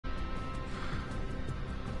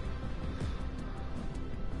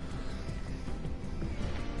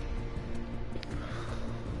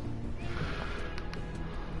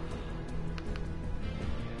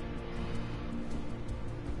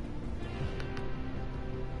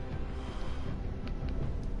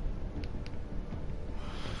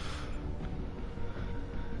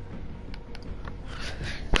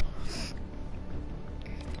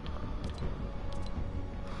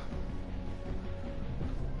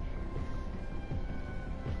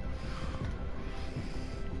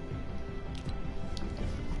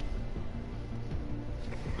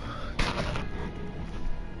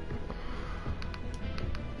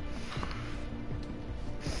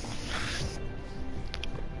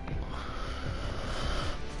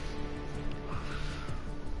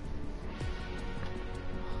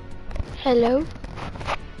Hello?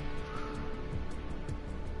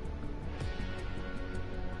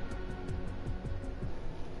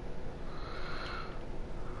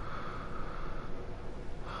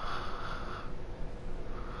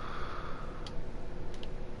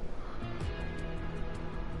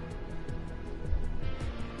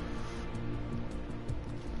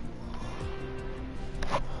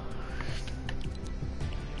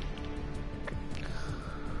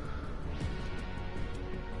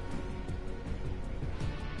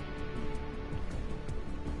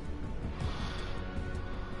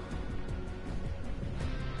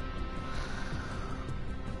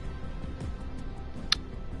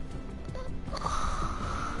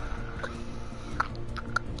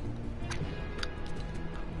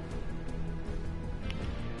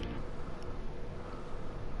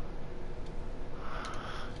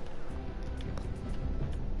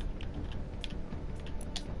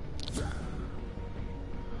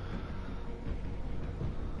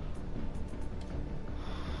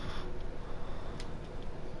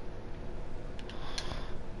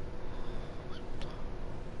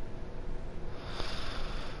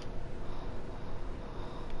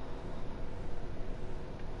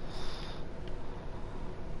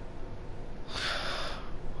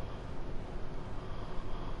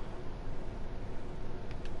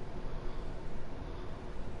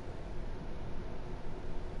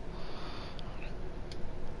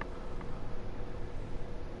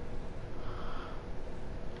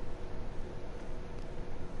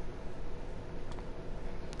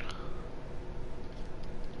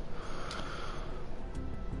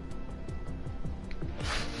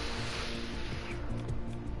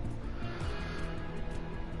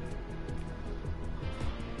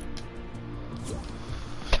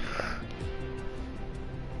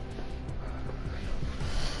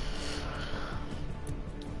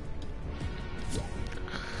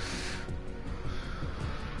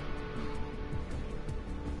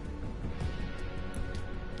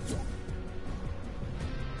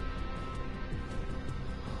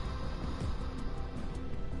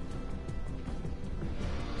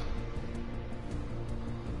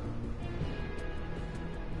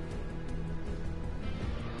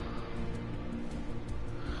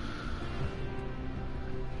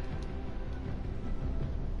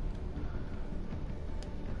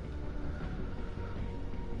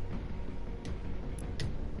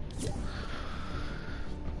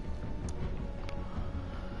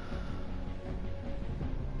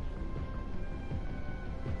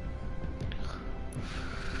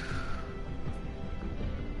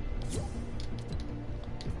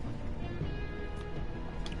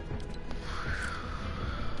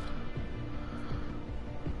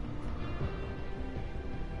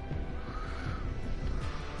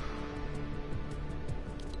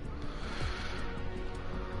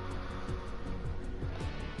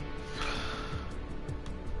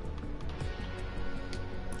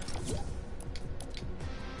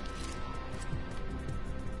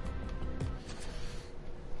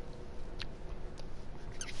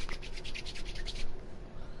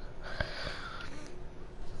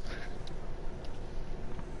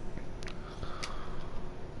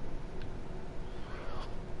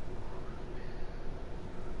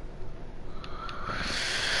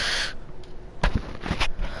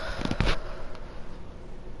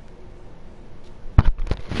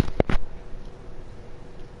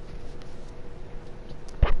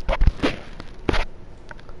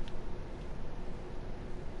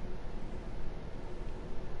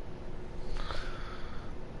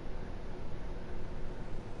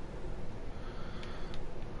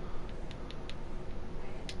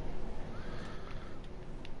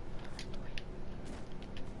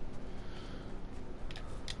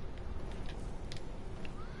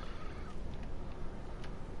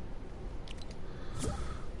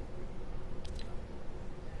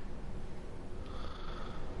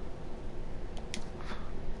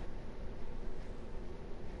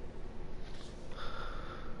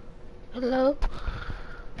 Hello?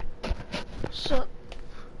 So,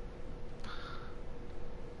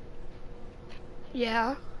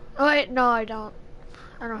 yeah. Oh wait, no I don't.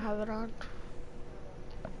 I don't have it on.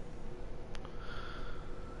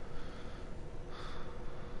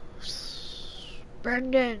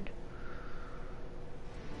 Brendan.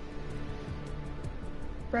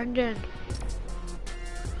 Brendan.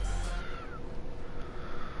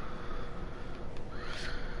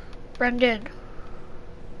 Brendan.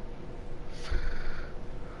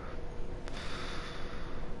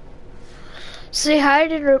 Say hi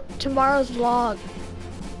to tomorrow's vlog.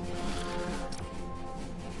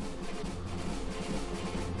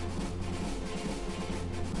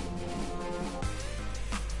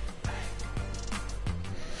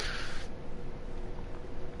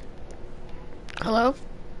 Hello?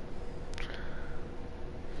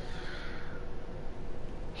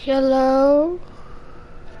 Hello?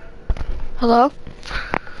 Hello?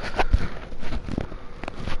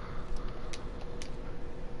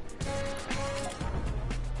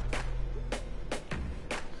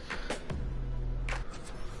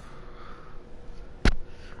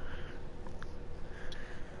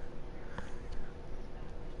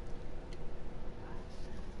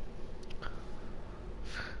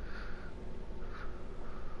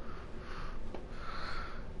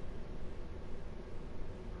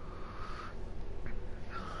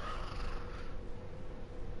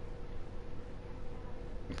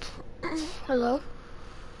 Hello?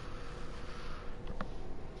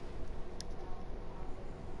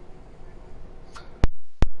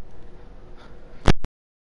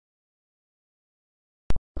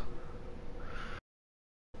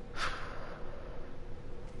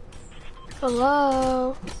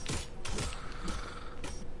 Hello?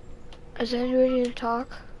 Is anybody to talk?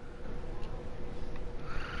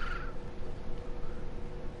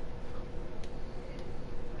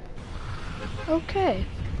 Okay.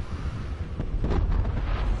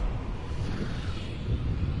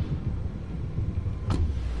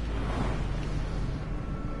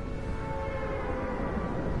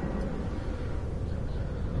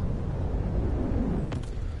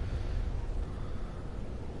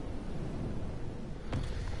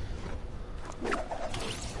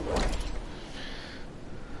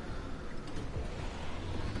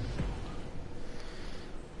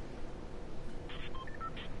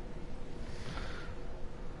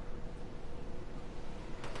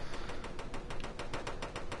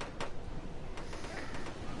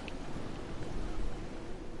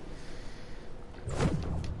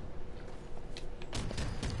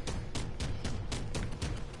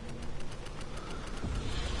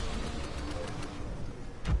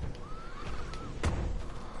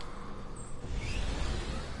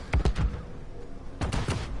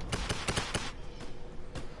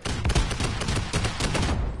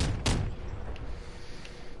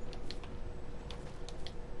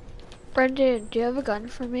 Brendan, do you have a gun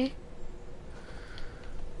for me?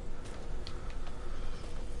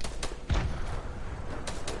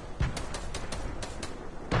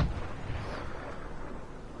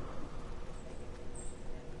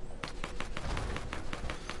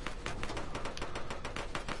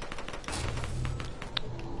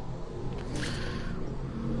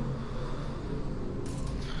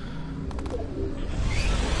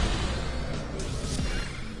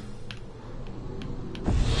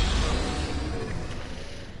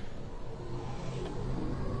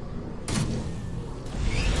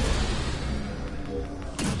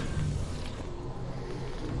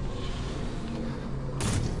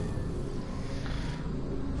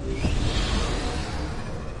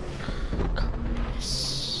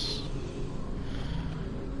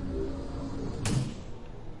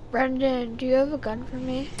 Brendan, do you have a gun for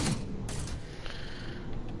me?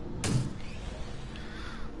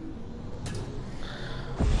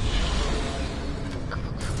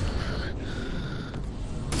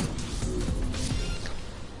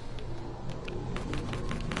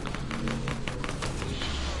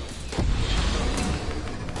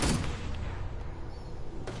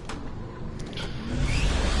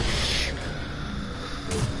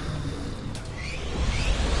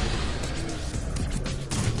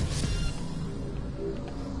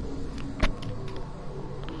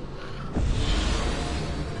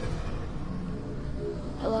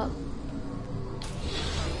 Hello?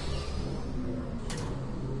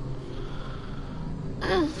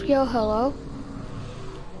 Yo, hello?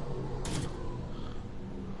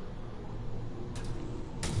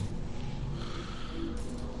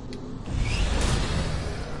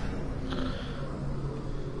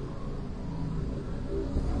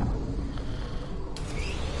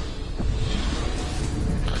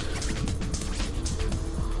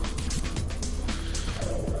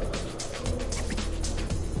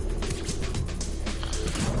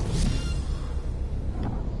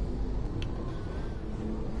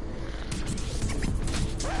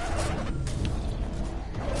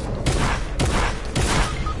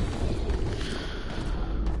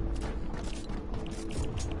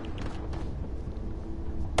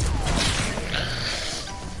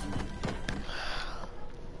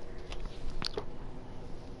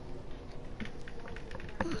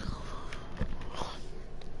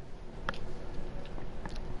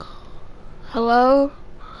 Hello?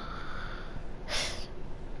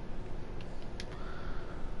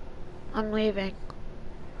 I'm leaving.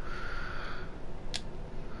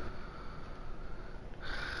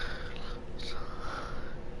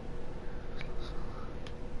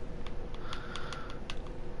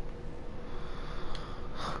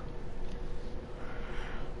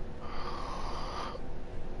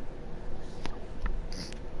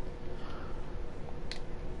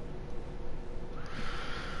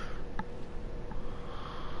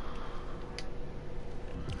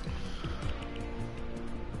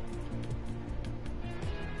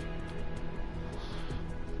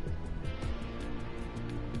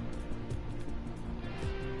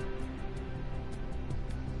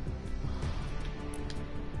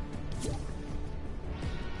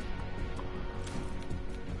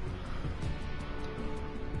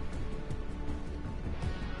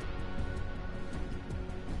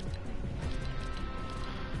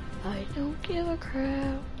 give a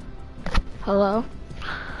crap. Hello?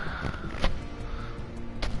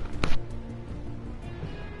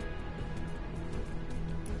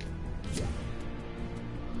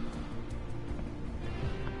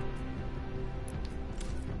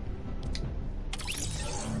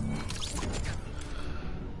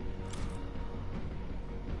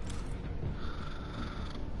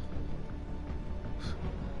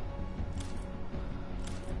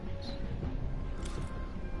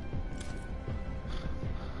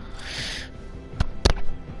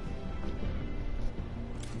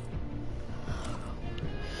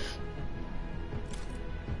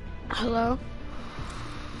 Hello?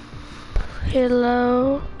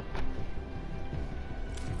 Hello?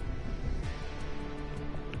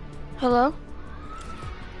 Hello?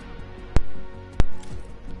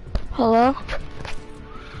 Hello?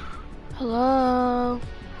 Hello?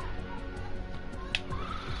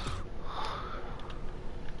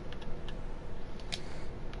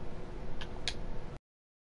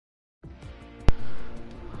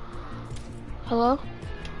 Hello?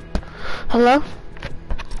 Hello?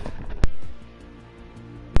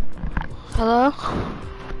 Hello?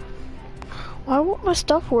 Why won't my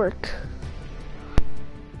stuff work?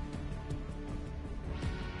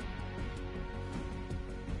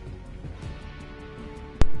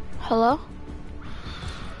 Hello?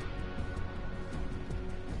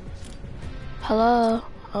 Hello?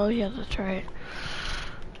 Oh yeah, that's right.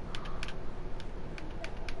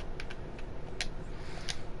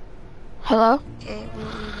 Hello? Okay, we'll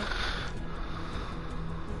leave it.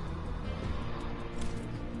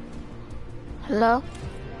 Hello?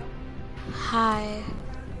 Hi.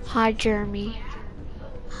 Hi, Jeremy.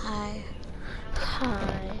 Hi.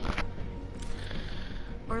 Hi.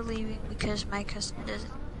 We're leaving because my cousin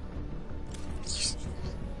doesn't.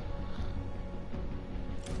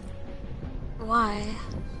 Why?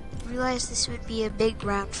 Realize this would be a big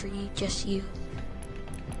round for you, just you.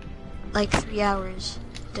 Like 3 hours.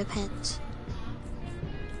 Depends.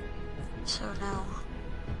 So no.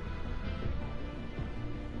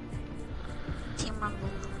 Team Rumble,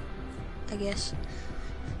 I guess.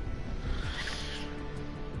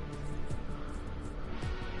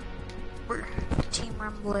 We're Team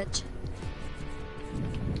Rumble it.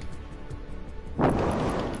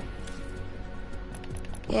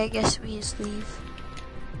 Yeah, I guess we just leave.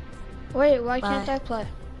 Wait, why can't Bye. I play?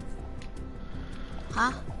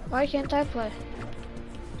 Huh? Why can't I play?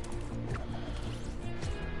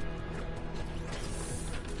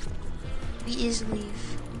 We is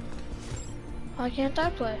leave. Why can't I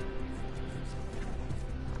play?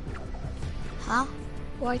 Huh?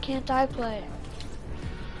 Why can't I play?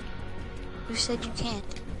 Who said you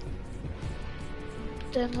can't?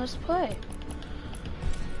 Then let's play.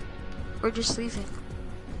 We're just leaving.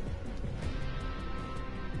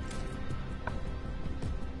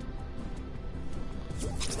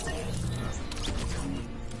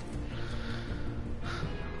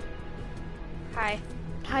 Hi.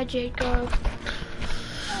 Hi, Jacob.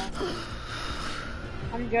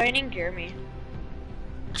 I'm joining Jeremy.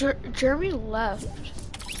 Jeremy left.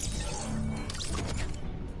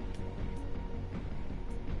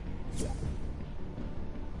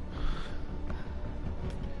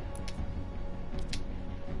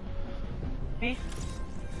 Me?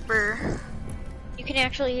 Brr. You can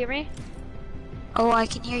actually hear me? Oh, I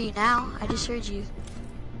can hear you now. I just heard you.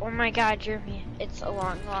 Oh my god, Jeremy. It's a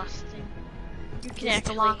long lost thing. You can It's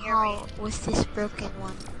the actually long hear me. haul with this broken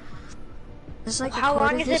one. There's like How a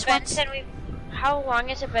quarter long of has this it been one since how long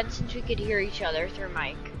has it been since we could hear each other through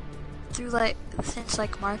mic? through like since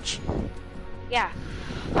like March. Yeah.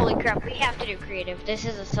 Holy crap, we have to do creative. This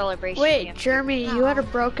is a celebration. We Wait, have to Jeremy, No. you had a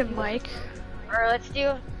broken mic? do. Or let's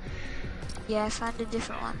do Yeah, I found a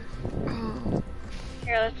different one.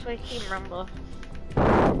 here, let's play Team Rumble.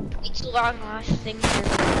 It's a long lost thing here.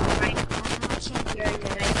 I can't hear you.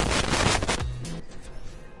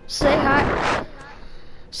 Say hi.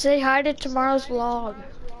 Say hi to tomorrow's vlog.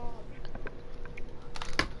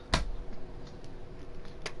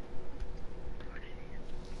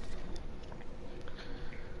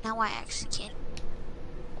 Now I actually can't.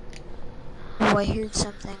 Oh, I heard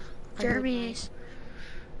something. I heard Jeremy. noise.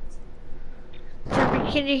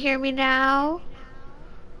 Jeremy, can you hear me now?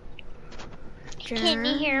 Can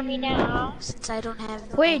you hear me now? Since I don't have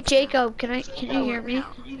the Wait, mic Jacob, can you hear me?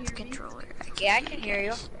 now, the controller. Yeah, I can hear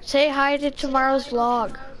you. Say hi to tomorrow's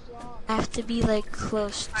vlog. I have to be like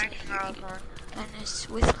close to Hi, you, tomorrow's and it's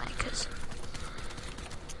with my cousin.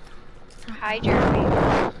 Hi,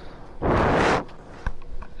 Jeremy.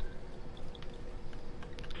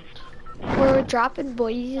 We're dropping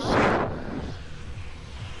boys. You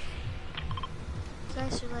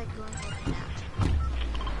guys are like going in and out.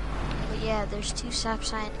 But yeah, there's 2 stop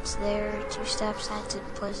signs there, 2 stop signs in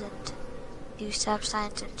Pleasant, 2 stop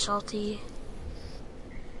signs in Salty.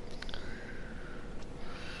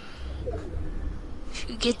 If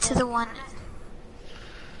you get to the one,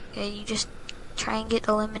 yeah, you just try and get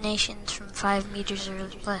eliminations from 5 meters or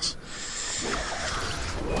less.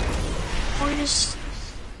 Or just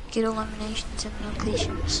get eliminations in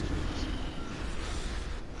locations.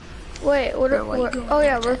 Wait, what? Oh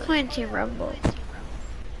yeah, we're Tyler? playing Team Rumble.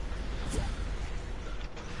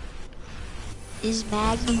 Is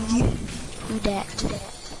Maggie? Who dat?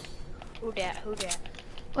 Who dat? Who dat?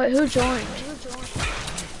 Wait, who joined?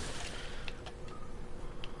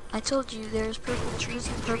 I told you there's purple trees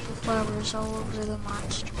and purple flowers all over the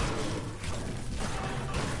monster.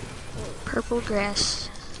 Purple grass.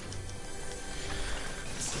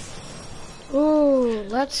 Ooh,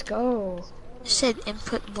 let's go. It said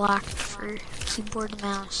input blocked for keyboard and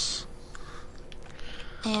mouse.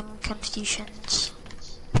 And confusions.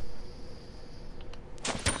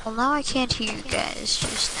 Well, now I can't hear you guys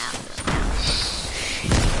just now.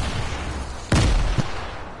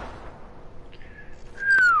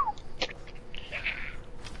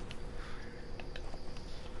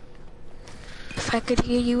 If I could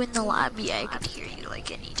hear you in the lobby, I could hear you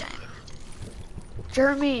like anytime.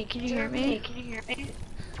 Jeremy, can you hear me? Can you hear me?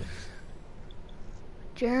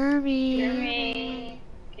 Jeremy. Jeremy,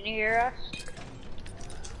 can you hear us?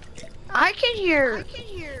 I can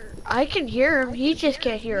hear him. He just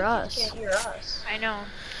can't hear us. I know.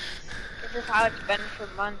 This is how it's been for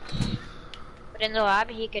months. But in the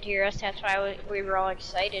lobby, he could hear us. That's why we were all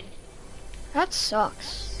excited. That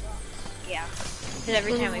sucks. Yeah. Because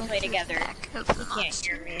every time we play together, he can't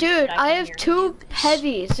hear me. Dude, so I can have hear 2 him.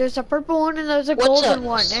 heavies. There's a purple one and there's a What's golden up?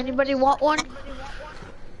 one. Anybody want one?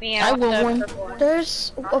 Me, I want want the one. purple one.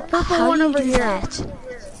 There's a purple How one do you over do here. that?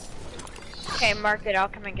 Okay, mark it. I'll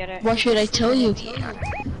come and get it. What should I tell you?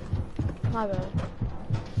 My bad.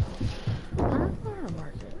 I don't know how to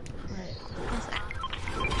mark it. Right.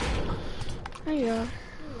 There you go.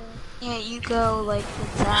 Yeah, you go like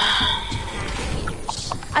 1,200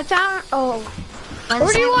 meters. I found. Oh. By the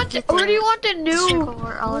Where do you time want? get Where do you there, want the the new? circle will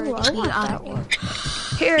already Ooh, I be want on that you. one.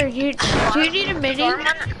 Here, do you need a mini?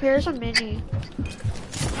 Here's a mini.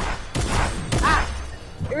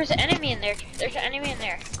 There's an enemy in there. There's an enemy in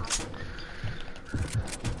there.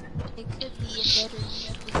 It could be a better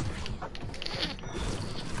method.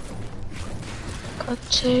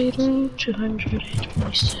 Potato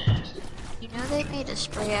 227. You know they made a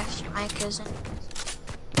spray after my cousin.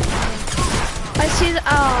 I see the. Oh,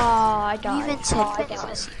 I You died. even said Oh, I that died.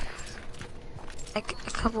 was like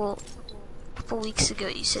a couple weeks ago.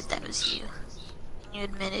 You said that was you. You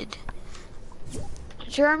admitted.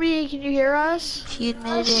 Jeremy, can you hear us? She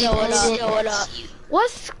admitted it. Show it admitted up, show it it's up. you.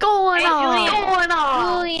 What's going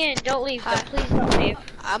on? Julian, don't leave. Please don't leave.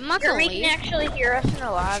 I'm not gonna Jeremy can leave. actually hear us in the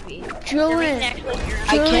lobby. Jeremy Julian. can actually hear us.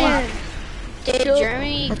 I Julian. can't. Did Jul-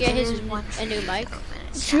 Jeremy But get there his is one a new mic?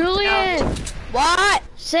 Julian, What?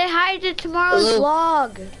 say hi to tomorrow's Hello.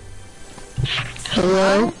 vlog.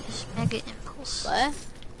 Hello? This Mega Impulse. What?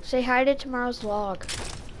 Say hi to tomorrow's vlog.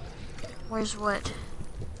 Where's what?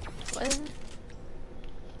 What?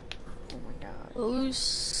 Oh my god. Who's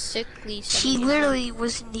sickly? She literally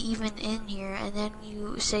wasn't even in here, and then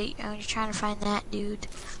you say, "Oh, you're trying to find that dude."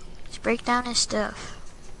 Just break down his stuff.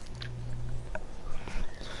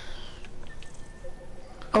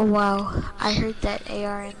 Oh wow, I heard that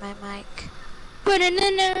AR in my mic.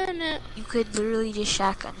 Ba-na-na-na-na. You could literally just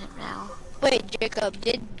shotgun him now, Wait, Jacob,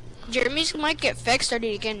 did Jeremy's mic get fixed or did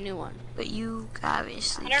he get a new one? but you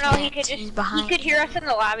obviously I don't know. He can't. could He's just. behind He could hear us in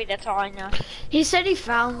the lobby. That's all I know. He said he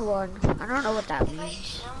found one. I don't know what that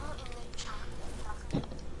means.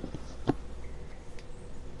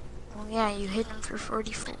 Well, yeah, you hit him for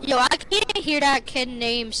 44. Yo, I can't hear that kid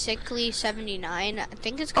named Sickly79. I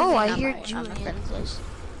think it's Oh, I on hear my, on my Julian. friends list.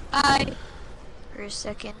 Hi, For a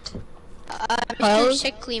second. Mr.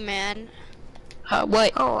 Sickly Man.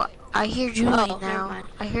 What? Oh, I hear Julian Oh, never now. mind.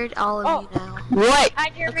 I heard all of you now. What? Hi,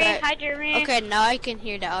 Jeremy. Okay. Hi, Jeremy. Okay, now I can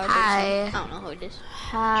hear the other person. Hi. I don't know who it is.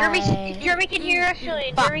 Hi. Jeremy can hear us.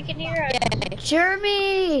 Julian. Jeremy can hear us. Yeah.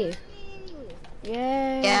 Jeremy!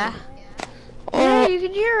 Yay. Yeah, Yeah, you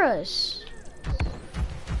can hear us.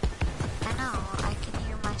 I know. I can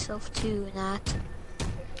hear myself too, not.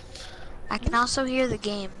 I can also hear the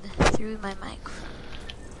game through my mic.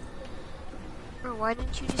 Bro, why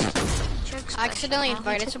didn't you just check I accidentally Now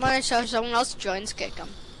invited someone, so if someone else joins, kick them.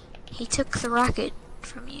 He took the rocket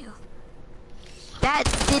from you. That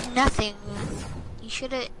did nothing. You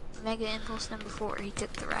should have Mega Impulse number 4. He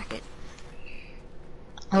took the rocket.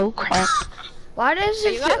 Oh crap. Why does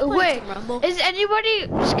You gotta it play wait? Team Rumble. Is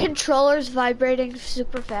anybody's controllers vibrating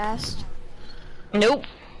super fast? Nope.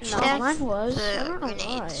 No, Check mine was. the I don't know why.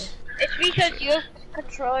 grenades. It's because you have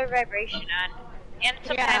controller vibration on. And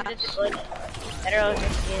sometimes Yeah. it's a glitch. That'll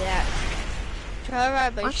just do that. Try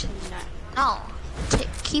vibration. No.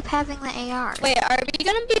 Keep having the AR. Wait, are we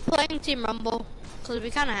gonna be playing Team Rumble? Cause we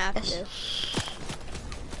kind of have Yes. to.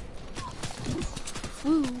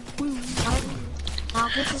 Woo, woo. Now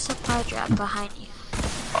get the supply drop behind you.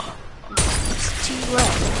 It's too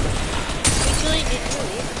late. Wait, Julian, did you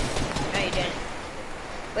leave? No, you didn't.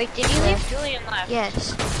 Wait, did you leave? Julian left.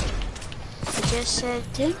 Yes. I just said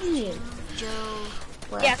Dang it. Joe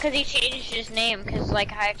left. Yeah, because he changed his name, because like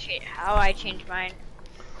how I changed mine.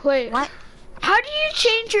 Wait. What? How do you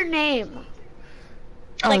change your name?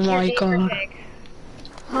 Like your neighbor pig.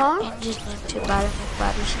 Huh? Change his name to Bottom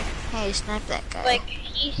McBotterson. Hey, snipe that guy. Like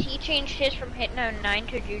he changed his from Hitno9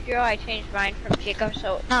 to Jujo. I changed mine from Jacob.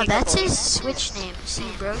 So No, Jacob that's Williams. his switch name. See,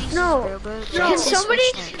 bro, he's No. Robo. Can That's his somebody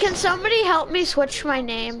switch name. can somebody help me switch my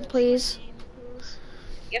name, please?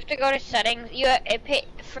 You have to go to settings.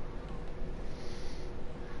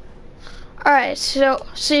 All right. So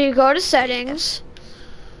you go to settings.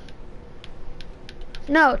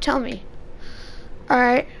 No, tell me. All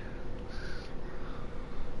right.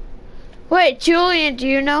 Wait, Julian, do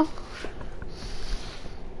you know?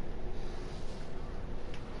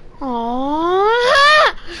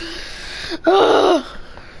 Aww.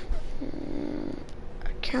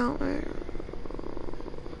 Account.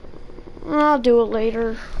 I'll do it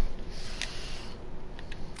later.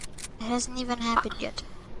 It hasn't even happened yet.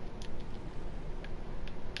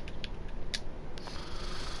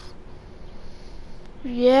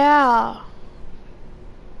 Yeah.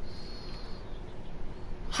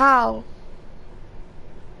 How?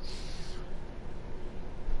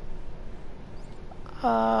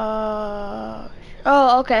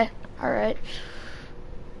 Oh, okay. All right.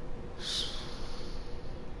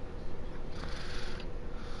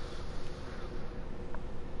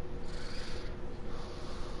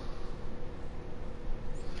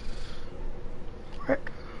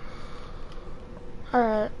 All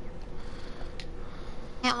right.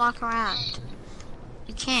 Can't walk around.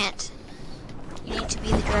 You can't. You need to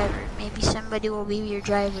be the driver. Maybe somebody will be your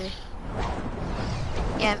driver.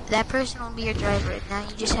 Yeah, that person will be your driver. Now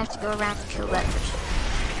you just have to go around and kill that person.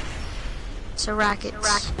 So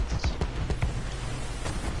rockets.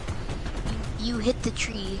 You hit the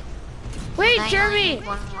tree. Wait, Now you only Jeremy. need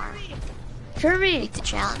one more. Jeremy. Beat the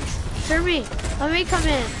challenge. Jeremy. Let me come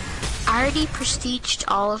in. I already prestiged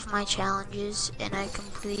all of my challenges and I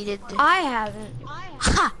completed the... I haven't.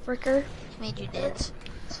 Ha! Fricker. Made you dance.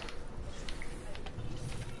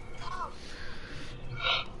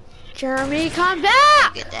 Jeremy, come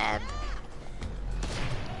back. Good dab.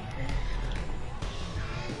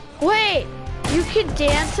 Wait, you can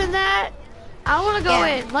dance in that? I want to go Yeah,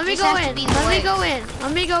 in. Let me just go have to in. be the Let me legs. go in.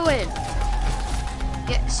 Let me go in.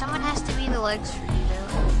 Yeah, someone has to be the legs for you though.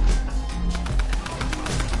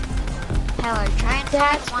 Tyler, try and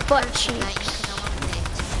That's find one butt person that you cheeks. can eliminate.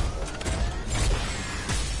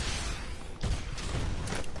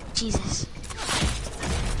 Jesus.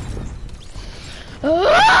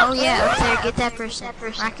 Oh yeah, up there, get that person.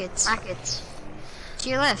 Rockets. To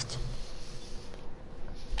your left.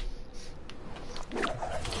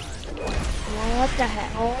 What the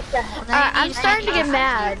heck? Well, now Alright, you I'm need starting to get an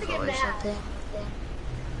mad. vehicle or something.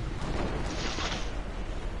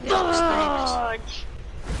 Yeah, sniped.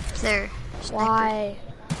 There. Sniper.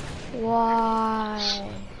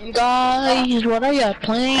 Why? Guys, what are you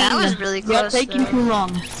playing? That was really You're close, taking though. too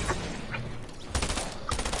long.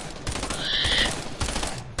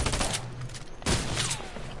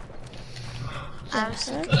 I was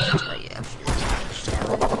thinking to tell you after this match,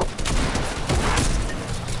 Tyler.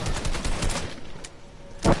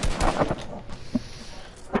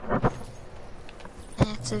 And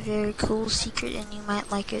it's a very cool secret and you might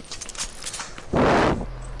like it.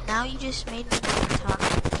 Now you just made me want to talk.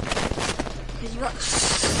 Cause you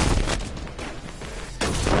got...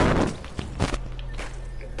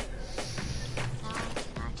 Now I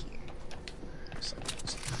cannot hear.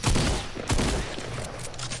 Seconds.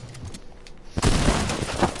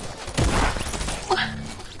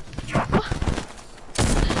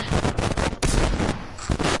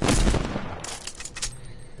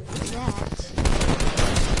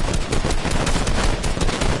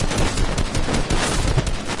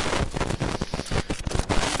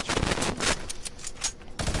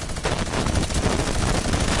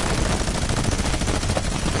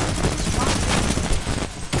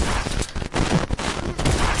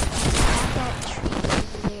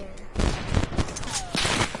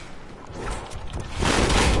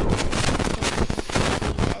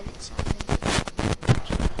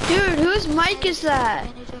 mic is that?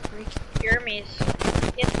 Ended up breaking. Jeremy's.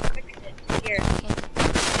 He has to fix it. Here.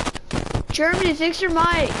 Jeremy, fix your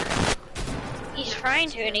mic. He's trying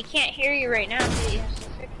to, and he can't hear you right now, so he has to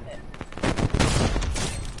fix it.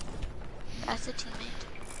 That's a teammate.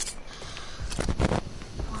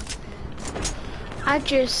 I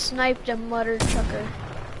just sniped a mutter trucker.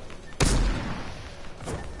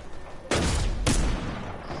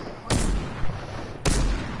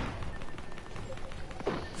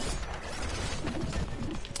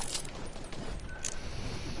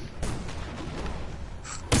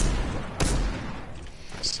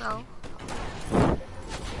 So, did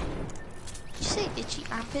you say itchy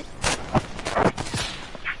armpit?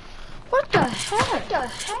 What the heck? What the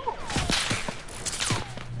heck?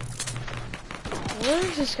 Where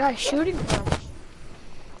is this guy shooting from?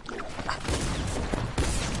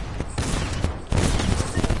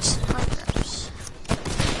 Snipers.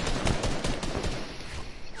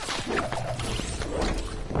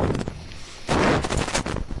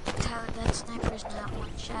 Tyler, that sniper's not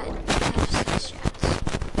one shot. I have 6 shots.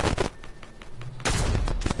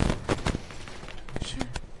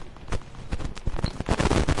 Shoot.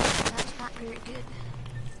 That's not very good.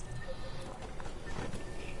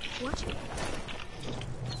 What?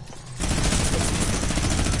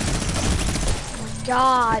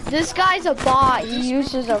 God, this guy's a bot. He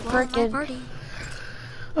uses a frickin'.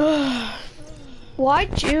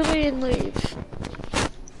 Why'd Julian leave?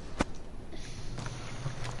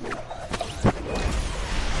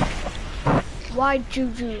 Why'd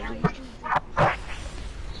Juju leave?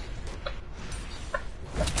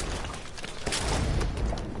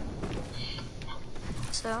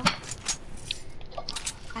 So,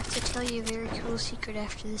 I have to tell you a very cool secret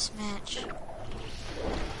after this match.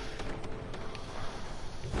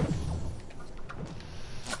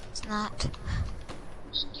 It's not.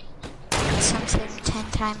 It's something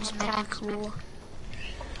 10 times mega cool.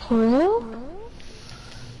 Hello?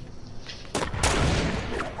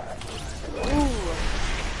 Ooh.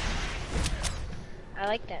 I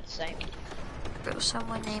like that site. Bro,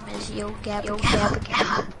 someone named is Yo Gabba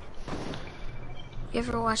Gabba. You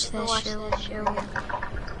ever watch that show?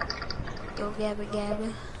 Yo Gabba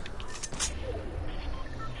Gabba.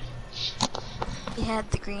 It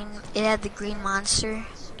had the green monster.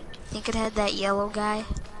 I think it had that yellow guy.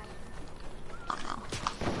 Oh no.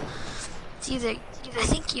 It's either I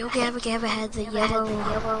think Yo Gabba Gabba had the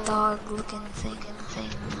yellow dog looking thing.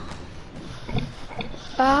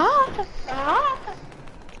 Ah!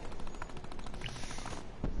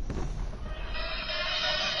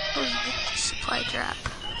 Oh, you get the supply drop.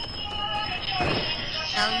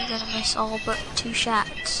 Now you're gonna miss all but 2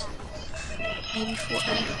 shots. Maybe 4.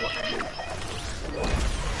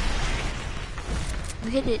 You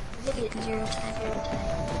hit it, like 0 time.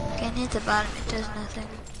 Can't hit the bottom, it does nothing.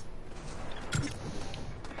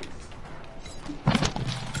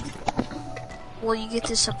 Well, you get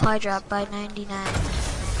the supply drop by 99.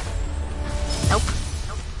 Nope.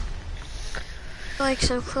 Like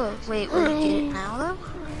so close. Wait, will you get it now though?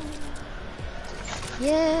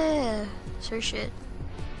 Yeah. Search it.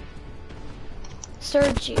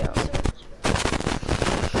 Sergio.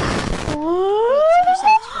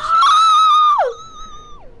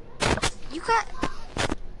 You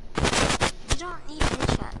don't need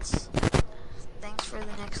headshots. Thanks for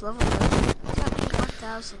the next level though. You got me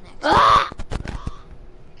 1000 next.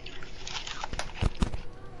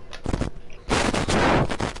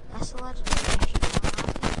 That's a lot of damage.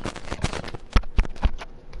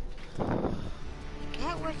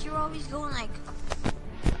 Yeah, what you're always going like.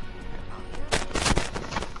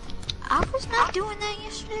 I was not doing that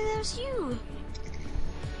yesterday, that was you.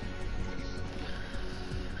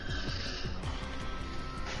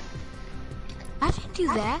 I didn't do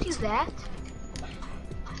that.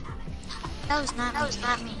 That was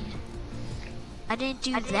not me. I didn't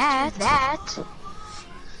do that.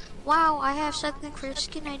 Wow, I have something for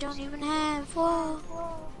skin I don't even have. Whoa.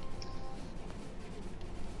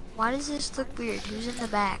 Why does this look weird? Who's in the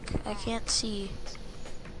back? I can't see.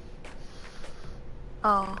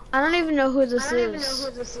 Oh. I don't even know who this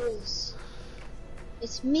is.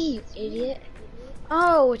 It's me, you idiot.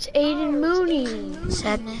 Oh, it's Aiden Mooney.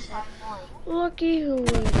 Sadness. Lucky who he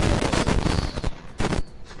is.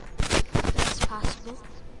 That's possible.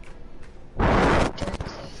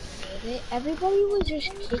 Everybody was just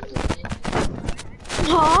kicking you.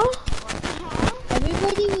 Huh?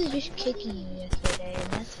 Everybody was just kicking you yesterday, and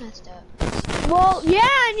that's messed up. Well,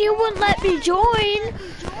 yeah, and you wouldn't let me join.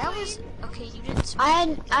 That was okay. You didn't.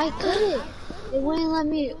 I couldn't. They wouldn't let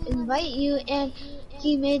me invite you, and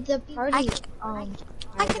he made the party.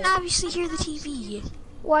 I can obviously hear the TV.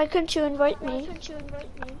 Why couldn't you invite me?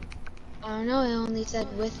 I don't know, it only said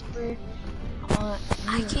whisper.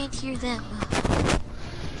 I can't hear them.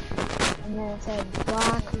 And then it said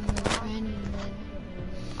block, remove friend, and then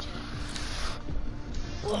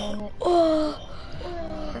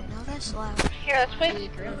But no, that's loud. Here, let's play You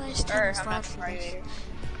guys Scream. turn Or this I'm loud not for sorry this.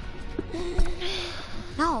 later.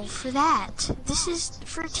 No, for that. This is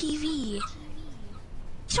for TV. You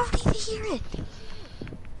don't need to hear it.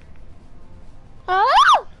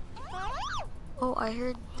 Oh! Oh, I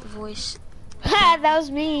heard the voice. Ha, that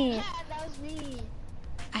was me.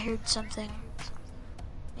 I heard something.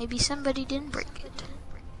 Maybe somebody didn't break it.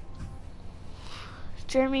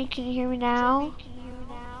 Jeremy, can you hear me now?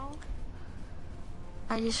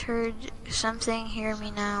 I just heard something. Hear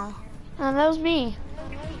me now. No, that was me.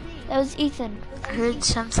 That was Ethan. I heard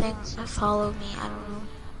something. Follow me. I don't know.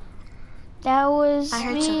 That was I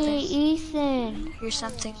heard me, something. Ethan. Hear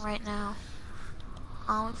something right now.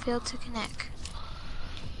 Oh, it failed to connect.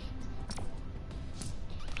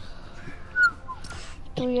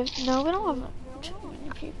 Do we have? No, we don't have too many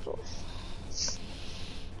people.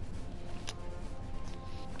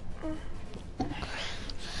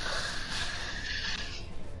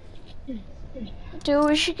 Dude,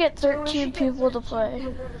 we should get 13 people to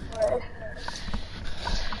play.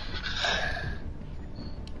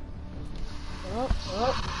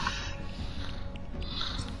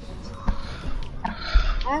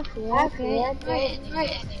 Okay.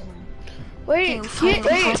 Wait, Wait,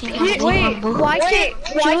 why can't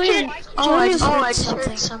Julian? Oh, I just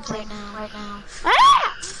heard something right now.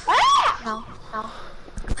 Ah! No.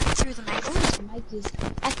 Through the mic. The mic is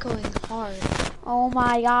echoing hard. Oh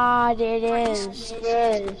my God, it is. I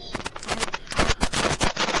don't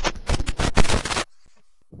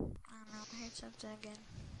know, I heard something again.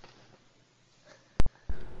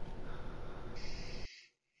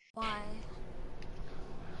 Why?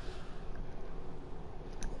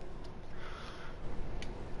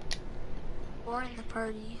 We're in the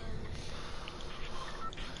party.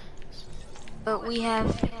 But we have...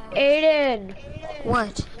 Aiden,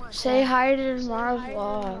 What? say hi to tomorrow's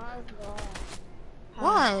vlog.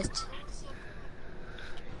 What?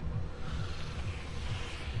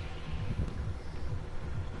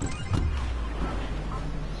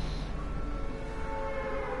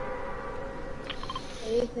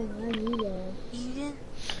 Ethan, where are you going? Eden?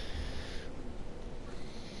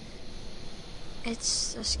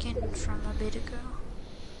 It's a skin from a bit ago.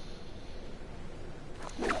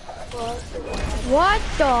 What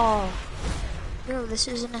the? Bro, this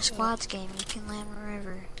isn't a squads game. You can land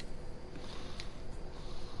wherever.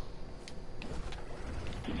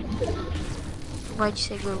 Why'd you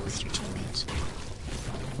say go with your teammates?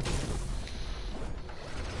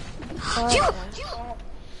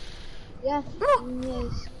 Yes,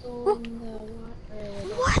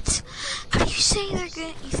 What? How do you say they're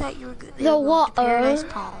good? You thought you were good. The what? Paradise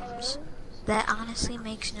Palms. That honestly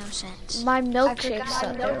makes no sense. My milkshake's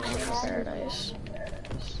up there from Paradise.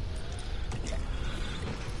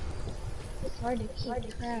 it's hard to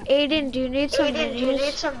keep track. Aiden, do you need some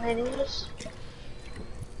minis?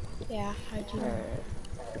 Yeah, I do.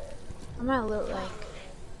 I'm gonna look like.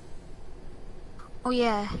 Oh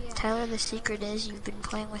yeah, Tyler, the secret is you've been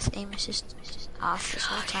playing with aim assist off this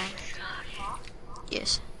whole time.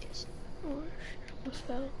 Yes. What's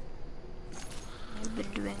that? You've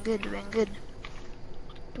been doing good. Doing good.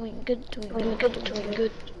 Oh, you're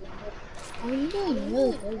doing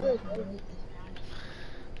really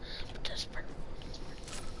good.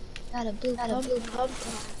 Got a blue pump.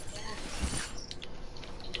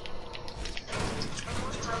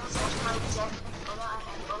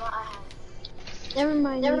 Never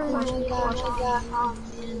mind. I got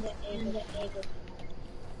and the egg.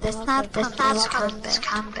 That's not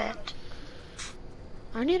combat.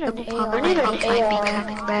 I need an Double AR. pump might be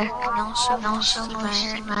coming back, and also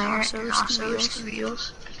Steam.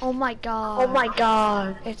 Oh my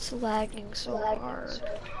god. It's lagging so hard.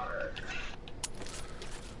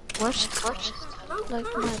 What? Like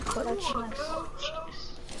my butt cheeks.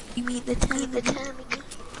 You mean the time?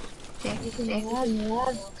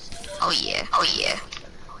 Oh yeah. Oh yeah.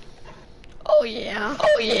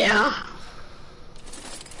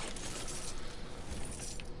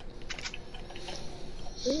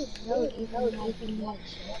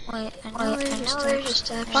 Wait, I know we're just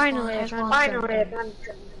Finally, I found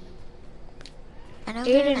something. I know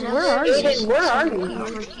Aiden, where are you?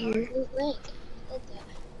 Over here.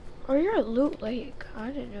 Oh, you're at Loot Lake.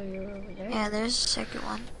 I didn't know you were over there. Yeah, there's a second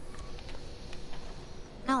one.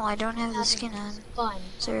 No, I don't have the skin on. Fun.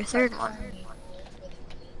 Is there a third one?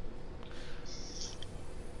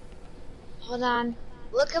 Hold on.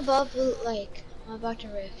 Look above Loot Lake. I'm about to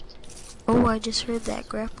rift. Oh, I just heard that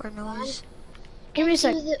grappler noise. Give me a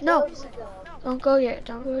sec. No, don't go yet.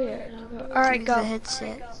 Don't go yet. All right, Use go. the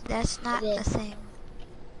headset. That's not a thing.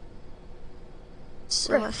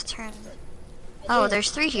 So Right. let's turn. Oh, there's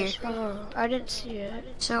 3 here. Oh, I didn't see it.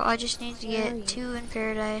 So I just need to get 2 in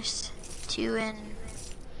Paradise, 2 in.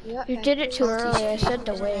 You did it too early. I said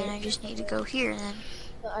to And then I wait. just need to go here, and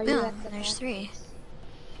then boom, there's 3.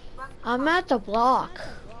 I'm at the block.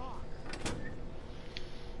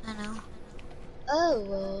 I know. Oh,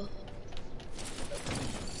 well.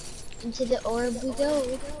 Into the orb we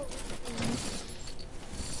go.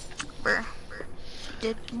 Brr.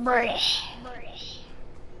 Did.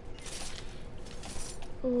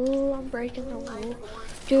 Ooh, I'm breaking the rule.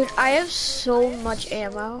 Dude, I have so much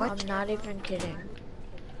ammo. I'm not even kidding.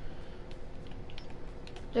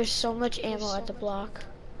 There's so much ammo at the block.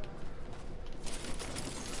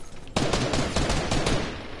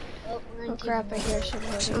 Oh crap, I hear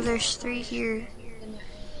somebody. So there's 3 here.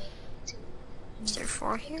 Is there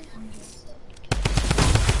 4 here?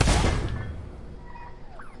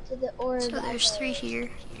 To the orb. So there's 3 here.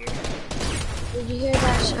 Did you hear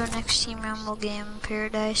that? So next team round will game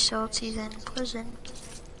Paradise, Salty, then Pleasant.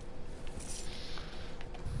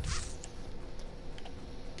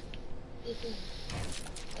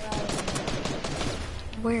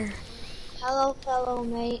 Where? Hello, fellow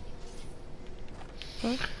mate.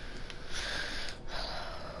 Okay.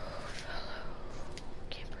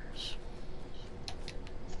 Campers.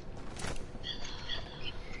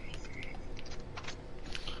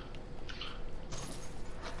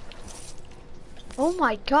 Oh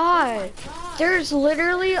my god! There's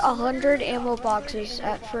literally 100 ammo boxes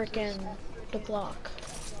at frickin' the block.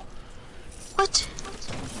 What?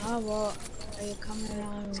 Oh, well, are you coming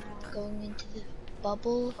around going into the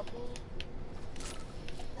bubble?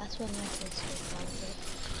 That's what my sister calls it.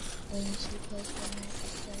 When she plays with my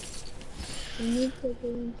sister. You need to go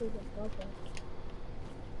into the bubble.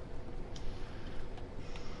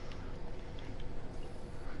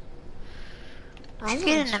 I'm Get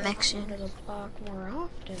gonna in the start mix going soon. to the block more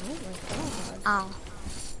often. Oh my god. Oh.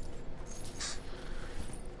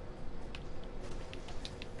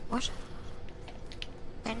 What?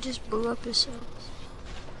 Man just blew up himself.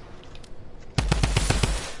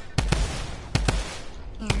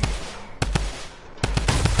 Here.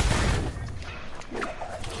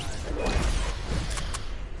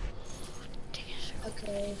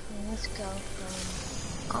 Okay, let's go.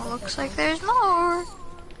 Oh, looks like there's more.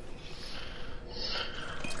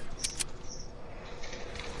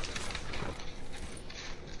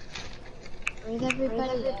 Where's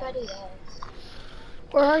everybody else?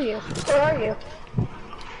 Where are you? Where are you?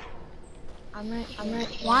 I'm right.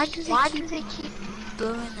 Why do they keep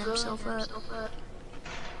blowing themselves up?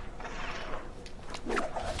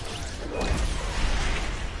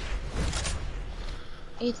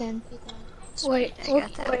 Ethan. Wait, I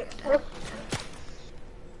got that.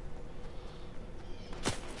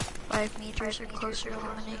 5 meters or closer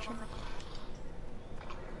elimination.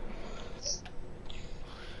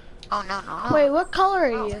 Oh no. wait, what color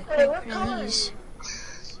are you? Release.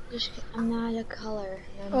 I'm not a color.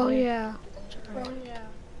 Oh yeah.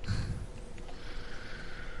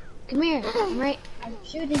 Come here. I'm right. I'm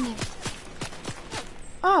shooting him.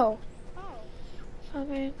 Oh. I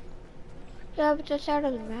mean, yeah, but that's out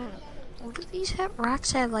of the map. What do these have?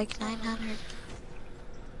 Rocks have like 900.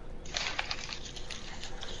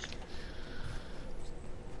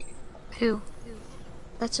 Who?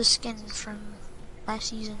 That's a skin from last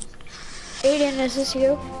season. Aiden, is this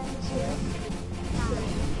you?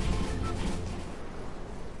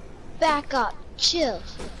 Back up. Chill.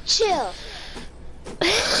 Chill.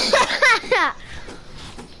 I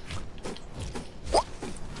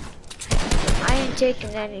ain't taking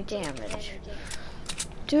any damage.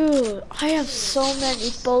 Dude, I have so many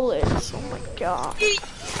bullets. Oh my god.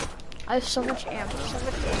 I have so much ammo.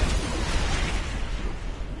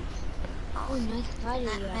 Oh, nice body you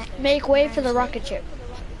got there. Make way for the rocket ship.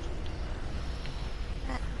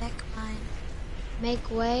 That neck mine. Make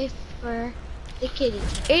way for the kitty.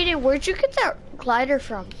 Aiden, where'd you get that glider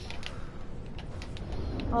from?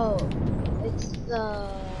 Oh, it's the...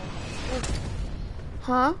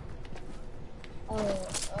 Huh? Oh, wait. I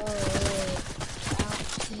don't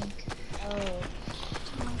think... Oh.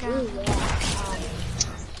 Oh my Ooh, god. yeah.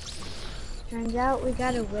 Turns out we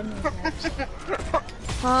got a winning match.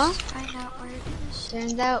 Huh? Find out where it is.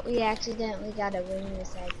 Turns out we accidentally got a win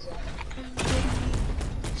this exit.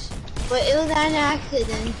 But it was an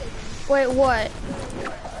accident. Wait, what?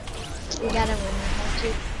 We got a win this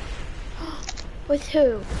exit. With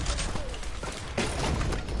who?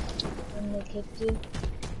 When they kicked you.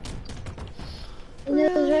 And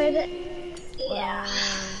it was right. Yeah.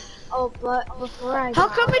 Oh, but before I. How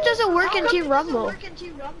come it doesn't work in Team Rumble?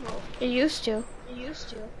 It used to.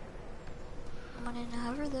 Someone in the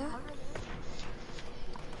hover there.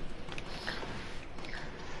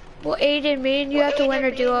 Well, Aiden, me and you have to win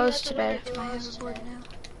our duos today. My hoverboard now.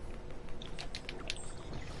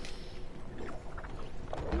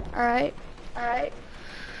 Alright.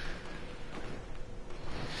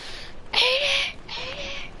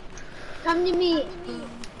 Come to me.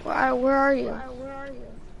 Where are you?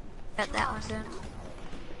 Got that one done.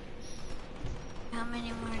 How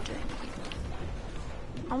many more do I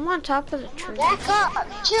need? I'm on top of the tree. Back up.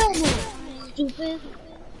 Chill me. Stupid.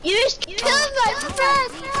 You just killed my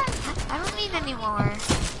friend. I don't need any more.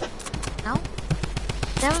 No?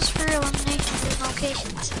 That was for elimination of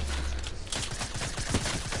locations.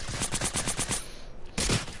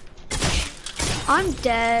 I'm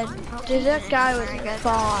dead. Dude, that guy was a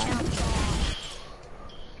bot.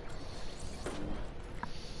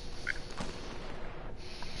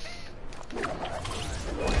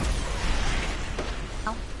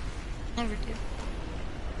 No. Never do.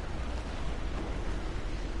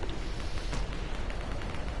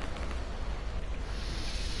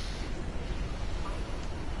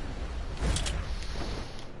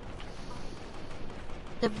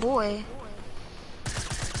 The boy.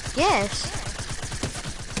 Yes.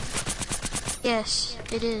 Yes,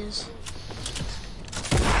 it is.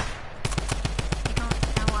 You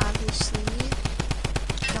don't know, obviously.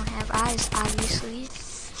 You don't have eyes, obviously.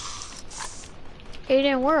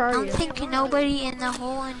 Aiden, where are I'm you? thinking nobody in the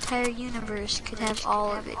whole entire universe could have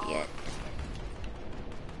all of it yet.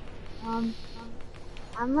 I'm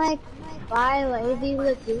like by Lazy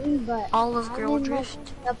Lagoon, but All of I'm Girl in, like,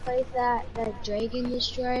 Drift. the place that the dragon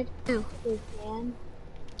destroyed. Who? His man.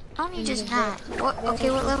 No, he just not. What?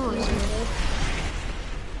 Okay, what level is it?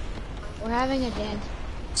 We're having a dance.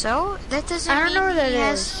 So that doesn't I don't mean know where that he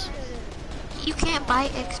has. is. You can't buy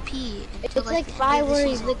XP until It's like like the by end of the where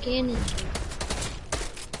he's season. the cannon.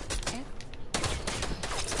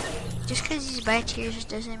 Just because he's by tiers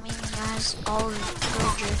doesn't mean he has all of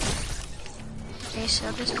Girl Drift. Okay,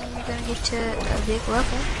 so this means you're gonna get to a big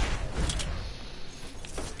level.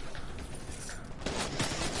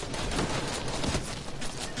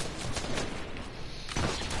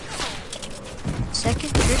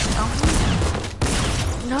 Second drift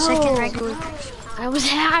only. No. Second regular drift. I was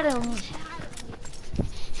at him.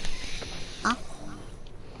 Huh?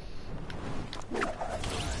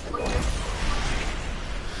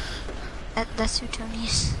 That's who Tony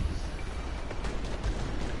is.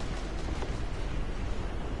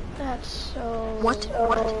 That's so... What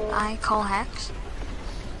I call hacks?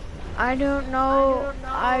 I don't know.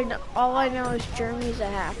 All I know is Jeremy's a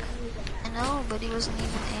hack. I know, but he wasn't even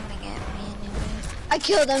aiming at me anyway. I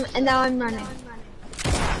killed him, and now I'm running.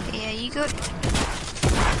 Yeah, you go.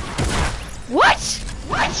 What?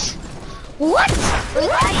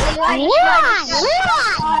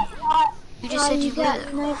 You just said you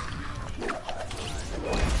got would.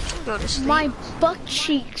 Go to sleep. My butt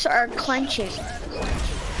cheeks are clenching.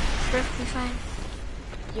 Perfectly fine.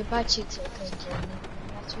 Your butt cheeks are clean, Jeremy.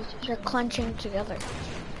 That's what They're clenching together.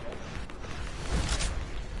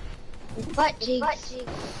 your butt cheeks.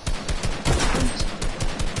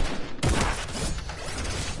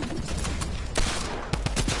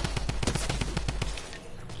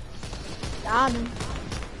 Got him.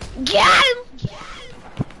 Got him!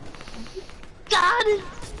 Got him!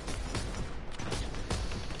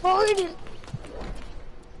 Hold it.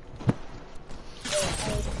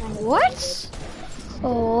 What?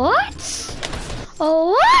 What?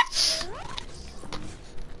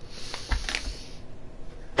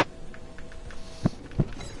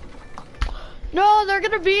 No, they're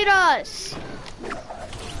gonna beat us.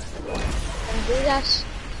 And beat us.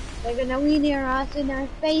 They're gonna win near us in our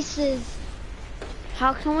faces.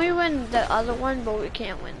 How can we win the other one, but we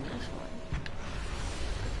can't win this one?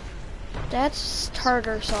 That's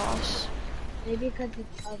tartar sauce. Maybe because the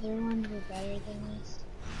other ones were better than this.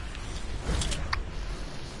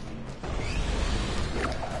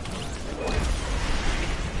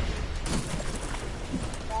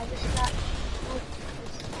 I just got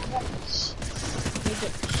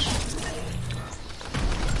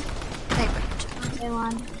they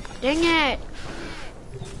won. Dang it!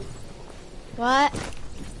 What?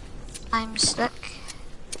 I'm stuck.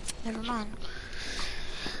 Never mind.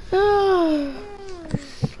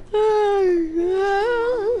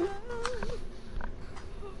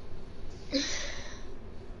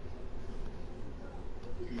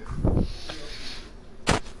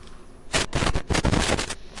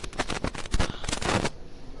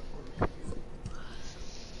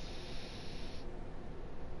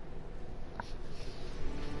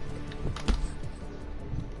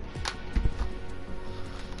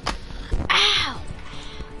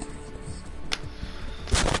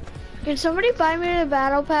 Can somebody buy me a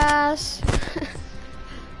battle pass?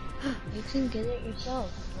 You can get it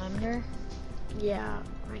yourself, remember? Yeah,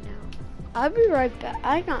 I know. I'll be right back.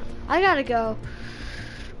 I gotta go.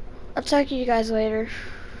 I'll talk to you guys later.